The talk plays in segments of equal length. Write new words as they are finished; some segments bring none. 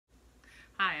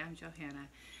Hi, I'm Johanna,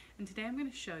 and today I'm going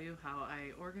to show you how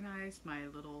I organized my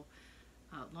little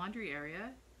laundry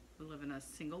area. We live in a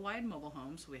single wide mobile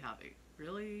home, so we have a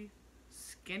really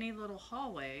skinny little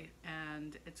hallway,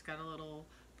 and it's got a little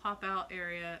pop out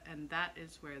area, and that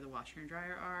is where the washer and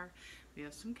dryer are. We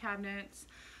have some cabinets.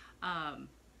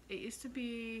 It used to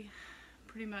be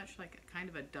pretty much like a kind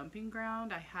of a dumping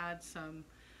ground. I had some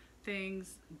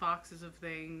things, boxes of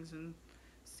things, and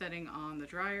setting on the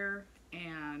dryer,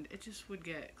 and it just would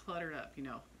get cluttered up,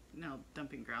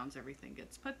 dumping grounds, everything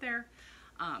gets put there.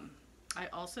 I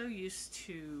also used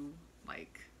to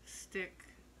like stick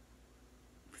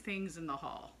things in the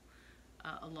hall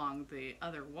along the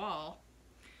other wall,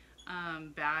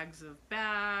 bags of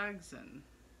bags and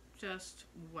just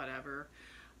whatever.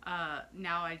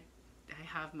 Now I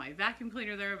have my vacuum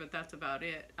cleaner there, but that's about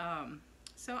it.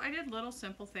 So I did little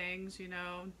simple things,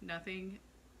 nothing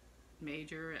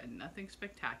major and nothing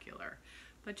spectacular,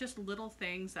 but just little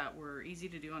things that were easy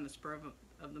to do on the spur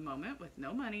of the moment with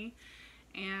no money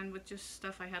and with just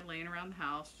stuff I had laying around the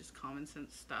house, just common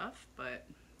sense stuff, but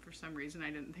for some reason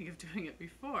I didn't think of doing it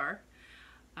before.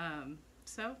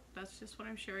 So that's just what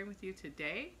I'm sharing with you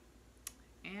today,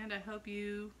 and I hope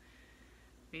you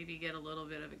maybe get a little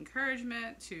bit of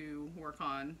encouragement to work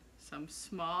on some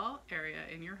small area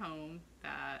in your home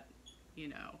that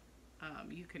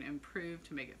you can improve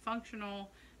to make it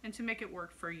functional and to make it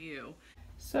work for you.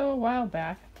 So a while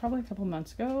back, probably a couple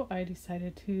months ago, I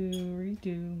decided to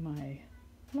redo my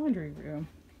laundry room.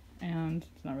 And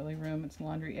it's not really a room, it's a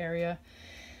laundry area.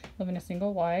 I live in a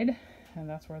single wide, and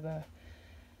that's where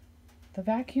the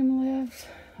vacuum lives.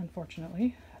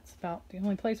 Unfortunately, that's about the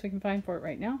only place we can find for it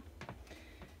right now.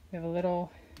 We have a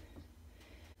little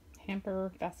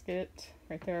hamper basket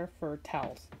right there for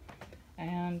towels.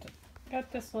 And got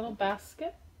this little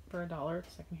basket for $1 at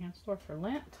a secondhand store for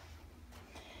Lent.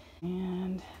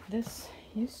 And this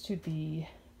used to be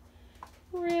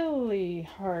really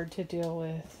hard to deal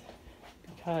with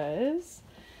because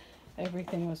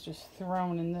everything was just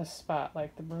thrown in this spot,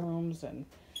 like the brooms and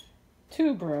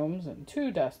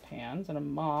 2 dustpans and a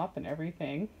mop and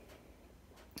everything.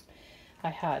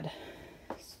 I had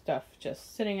stuff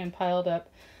just sitting and piled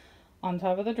up on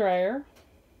top of the dryer,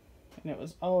 and it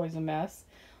was always a mess.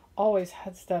 Always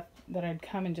had stuff that I'd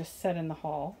come and just set in the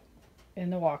hall, in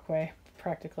the walkway,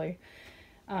 practically.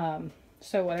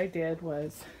 So what I did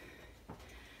was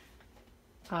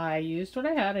I used what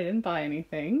I had. I didn't buy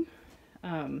anything.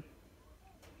 And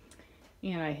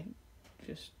I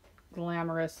just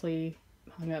glamorously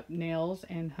hung up nails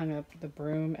and hung up the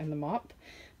broom and the mop,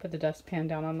 put the dustpan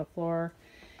down on the floor,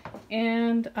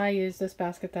 and I used this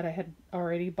basket that I had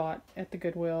already bought at the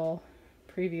Goodwill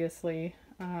previously,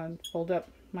 fold up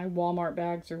my Walmart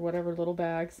bags or whatever little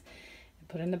bags and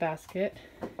put in the basket.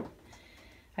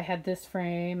 I had this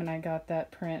frame and I got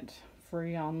that print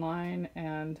free online,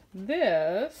 and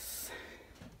this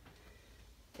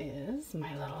is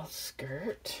my little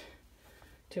skirt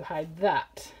to hide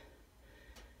that.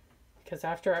 Because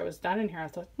after I was done in here, I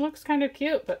thought, it looks kind of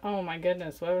cute, but oh my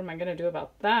goodness, what am I going to do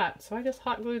about that? So I just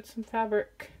hot glued some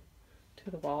fabric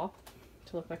to the wall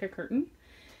to look like a curtain.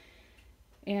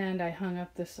 And I hung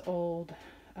up this old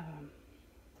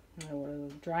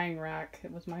drying rack.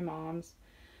 It was my mom's.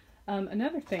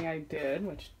 Another thing I did,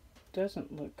 which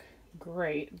doesn't look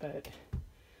great, but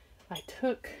I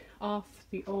took off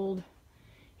the old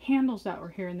handles that were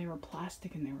here, and they were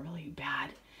plastic and they were really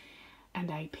bad.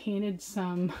 And I painted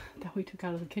some that we took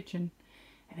out of the kitchen,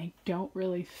 and they don't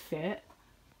really fit,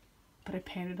 but I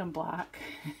painted them black.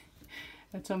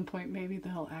 At some point maybe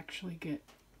they'll actually get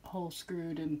hole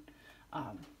screwed and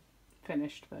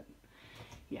finished, but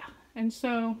yeah. And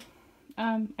so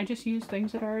I just used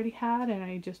things that I already had, and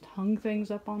I just hung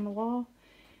things up on the wall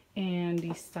and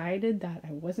decided that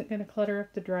I wasn't going to clutter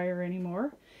up the dryer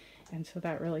anymore, and so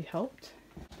that really helped.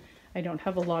 I don't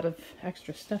have a lot of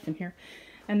extra stuff in here.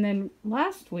 And then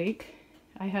last week,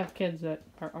 I have kids that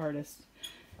are artists,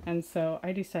 and so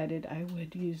I decided I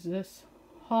would use this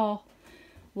hall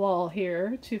wall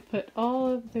here to put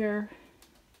all of their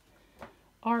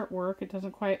artwork. It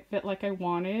doesn't quite fit like I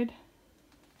wanted,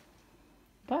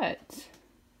 but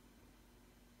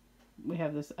we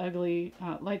have this ugly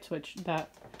light switch that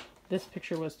this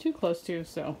picture was too close to,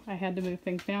 so I had to move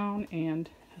things down, and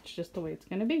that's just the way it's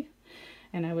going to be.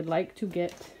 And I would like to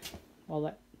get,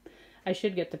 well, I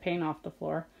should get the paint off the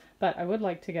floor, but I would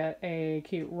like to get a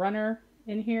cute runner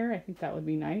in here. I think that would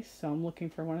be nice, so I'm looking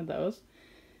for one of those.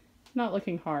 Not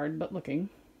looking hard, but looking.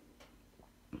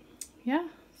 Yeah,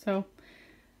 so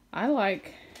I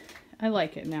like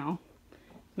it now.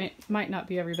 Might not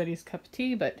be everybody's cup of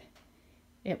tea, but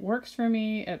it works for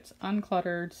me. It's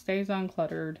uncluttered, stays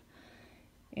uncluttered,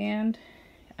 And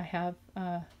I have,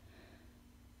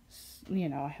 you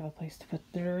know, I have a place to put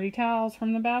the dirty towels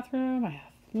from the bathroom. I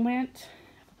have lint.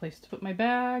 I have a place to put my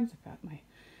bags. I've got my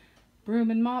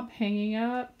broom and mop hanging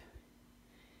up.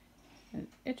 And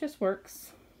it just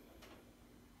works.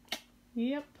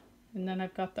 Yep. And then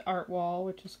I've got the art wall,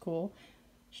 which is cool.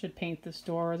 Should paint this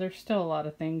door. There's still a lot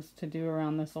of things to do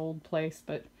around this old place,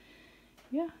 but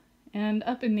yeah. And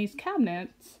up in these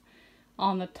cabinets,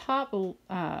 on the top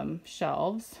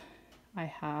shelves, I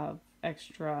have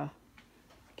extra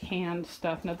canned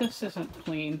stuff. Now this isn't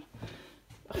clean.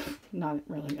 Not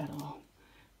really at all.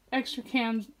 Extra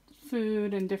canned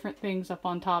food and different things up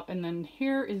on top. And then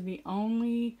here is the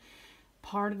only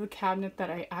part of the cabinet that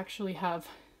I actually have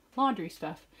laundry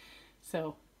stuff.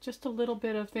 So just a little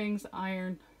bit of things,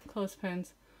 iron,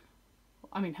 clothespins.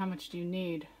 I mean, how much do you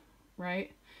need,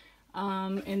 right?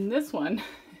 In this one,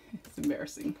 it's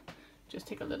embarrassing. Just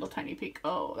take a little tiny peek.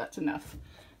 Oh, that's enough.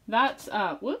 That's,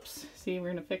 whoops. See, we're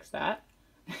gonna fix that.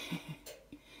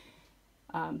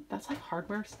 That's like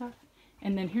hardware stuff.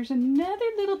 And then here's another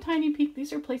little tiny peek.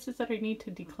 These are places that I need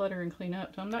to declutter and clean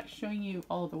up. So I'm not showing you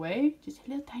all the way, just a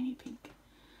little tiny peek.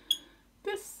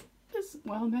 This is,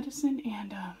 well, medicine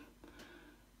and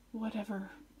whatever,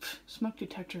 smoke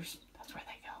detectors. That's where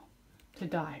they go to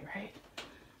die, right?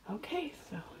 Okay,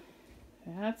 so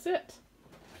that's it.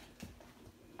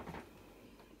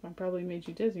 I probably made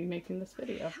you dizzy making this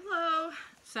video. Hello.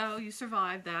 So you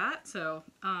survived that. So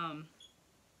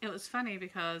it was funny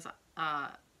because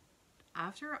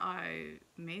after I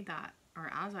made that, or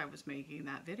as I was making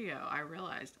that video, I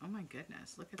realized, oh my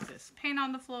goodness, look at this paint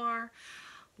on the floor.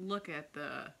 Look at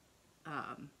the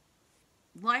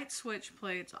light switch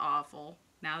plate's awful.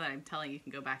 Now that I'm telling you, you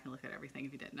can go back and look at everything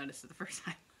if you didn't notice it the first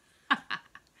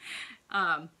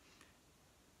time.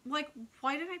 Like,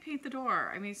 why did I paint the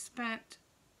door? I mean, spent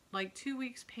like 2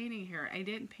 weeks painting here. I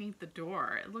didn't paint the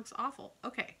door. It looks awful.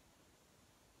 Okay.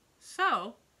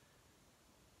 So,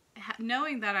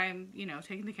 knowing that I'm, you know,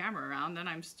 taking the camera around, then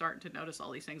I'm starting to notice all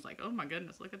these things like, oh my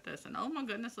goodness, look at this, and oh my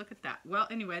goodness, look at that. Well,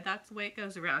 anyway, that's the way it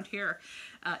goes around here.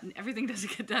 Everything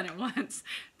doesn't get done at once,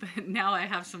 but now I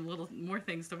have some little more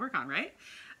things to work on, right?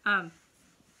 Back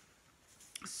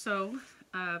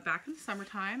in the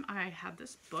summertime, I had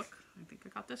this book. I think I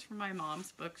got this from my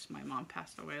mom's books. My mom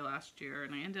passed away last year,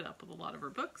 and I ended up with a lot of her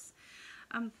books.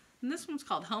 And this one's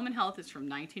called Home and Health. It's from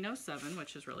 1907,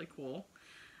 which is really cool.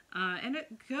 And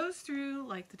it goes through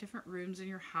like the different rooms in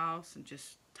your house and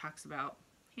just talks about,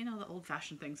 you know, the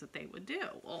old-fashioned things that they would do.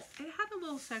 Well, it had a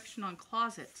little section on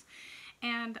closets,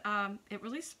 and it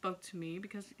really spoke to me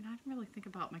because, you know, I didn't really think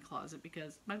about my closet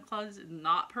because my closet is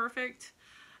not perfect,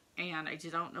 and I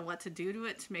just don't know what to do to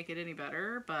it to make it any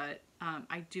better, but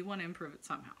I do want to improve it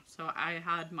somehow. So I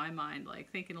had my mind like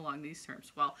thinking along these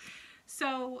terms. Well,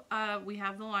 so we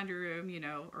have the laundry room, you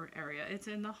know, or area. It's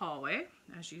in the hallway,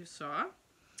 as you saw.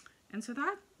 And so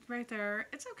that right there,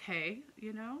 it's okay,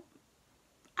 you know.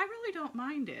 I really don't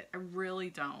mind it. I really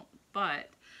don't. But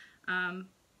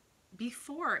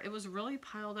before, it was really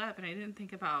piled up, and I didn't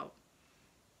think about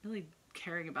really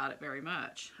caring about it very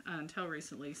much until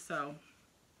recently. So,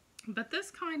 but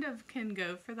this kind of can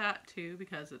go for that too,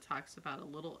 because it talks about a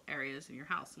little areas in your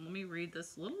house. And let me read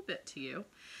this little bit to you.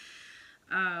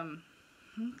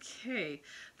 Okay,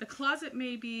 the closet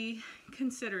may be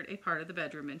considered a part of the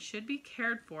bedroom and should be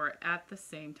cared for at the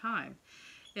same time.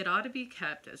 It ought to be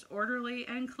kept as orderly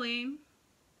and clean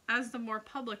as the more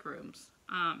public rooms.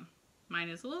 Mine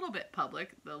is a little bit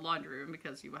public, the laundry room,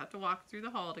 because you have to walk through the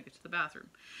hall to get to the bathroom.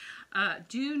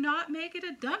 Do not make it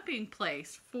a dumping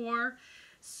place for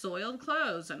soiled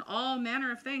clothes and all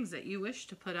manner of things that you wish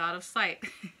to put out of sight.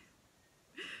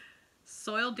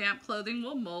 Soiled, damp clothing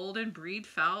will mold and breed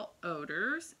foul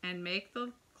odors and make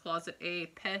the closet a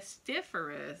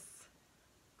pestiferous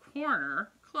corner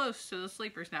close to the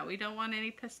sleepers. Now, we don't want any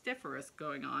pestiferous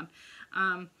going on.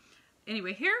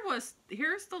 Anyway,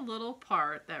 here's the little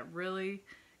part that really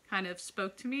kind of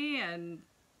spoke to me and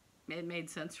it made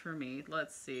sense for me.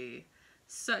 Let's see.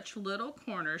 Such little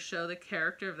corners show the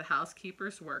character of the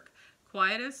housekeeper's work,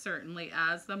 quite as certainly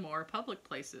as the more public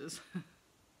places.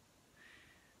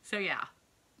 So yeah,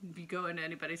 if you go into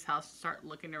anybody's house and start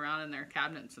looking around in their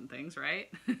cabinets and things, right?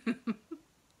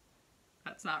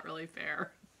 That's not really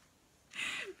fair.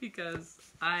 Because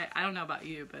I don't know about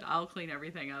you, but I'll clean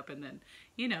everything up and then,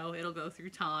 you know, it'll go through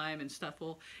time and stuff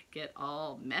will get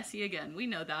all messy again. We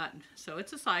know that. So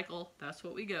it's a cycle. That's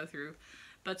what we go through.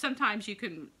 But sometimes you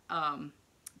can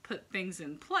put things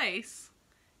in place.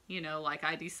 You know, like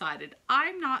I decided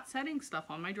I'm not setting stuff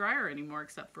on my dryer anymore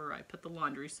except for I put the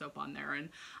laundry soap on there. And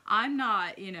I'm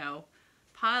not, you know,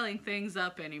 piling things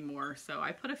up anymore. So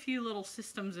I put a few little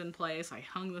systems in place. I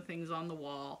hung the things on the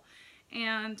wall,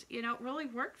 and you know, it really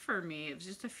worked for me. It was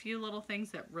just a few little things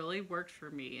that really worked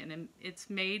for me, and it's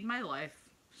made my life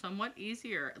somewhat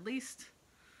easier. At least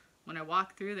when I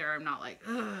walk through there, I'm not like,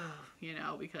 ugh, you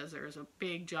know, because there's a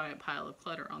big giant pile of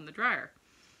clutter on the dryer.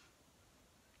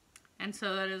 And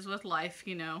so that is with life,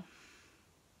 you know.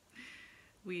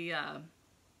 We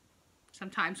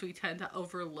sometimes we tend to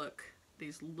overlook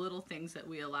these little things that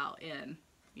we allow in.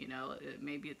 You know,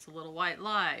 maybe it's a little white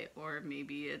lie, or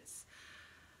maybe it's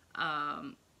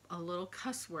a little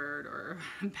cuss word or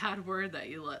a bad word that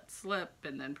you let slip,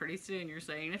 and then pretty soon you're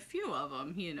saying a few of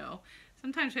them, you know.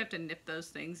 Sometimes we have to nip those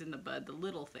things in the bud, the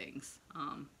little things.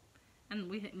 And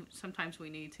sometimes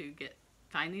we need to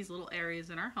find these little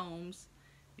areas in our homes,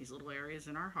 these little areas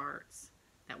in our hearts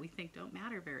that we think don't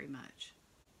matter very much.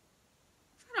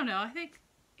 So I don't know, I think,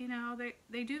 you know,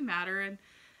 they do matter,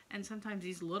 and sometimes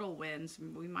these little wins,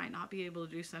 we might not be able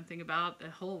to do something about a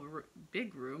whole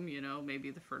big room, you know, maybe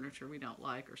the furniture we don't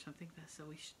like or something. So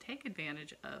we should take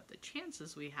advantage of the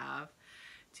chances we have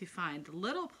to find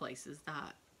little places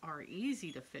that are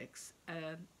easy to fix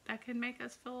and that can make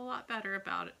us feel a lot better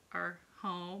about our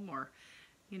home, or,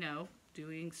 you know,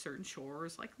 doing certain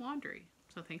chores like laundry.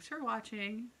 So thanks for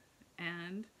watching,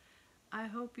 and I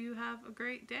hope you have a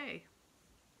great day.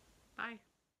 Bye.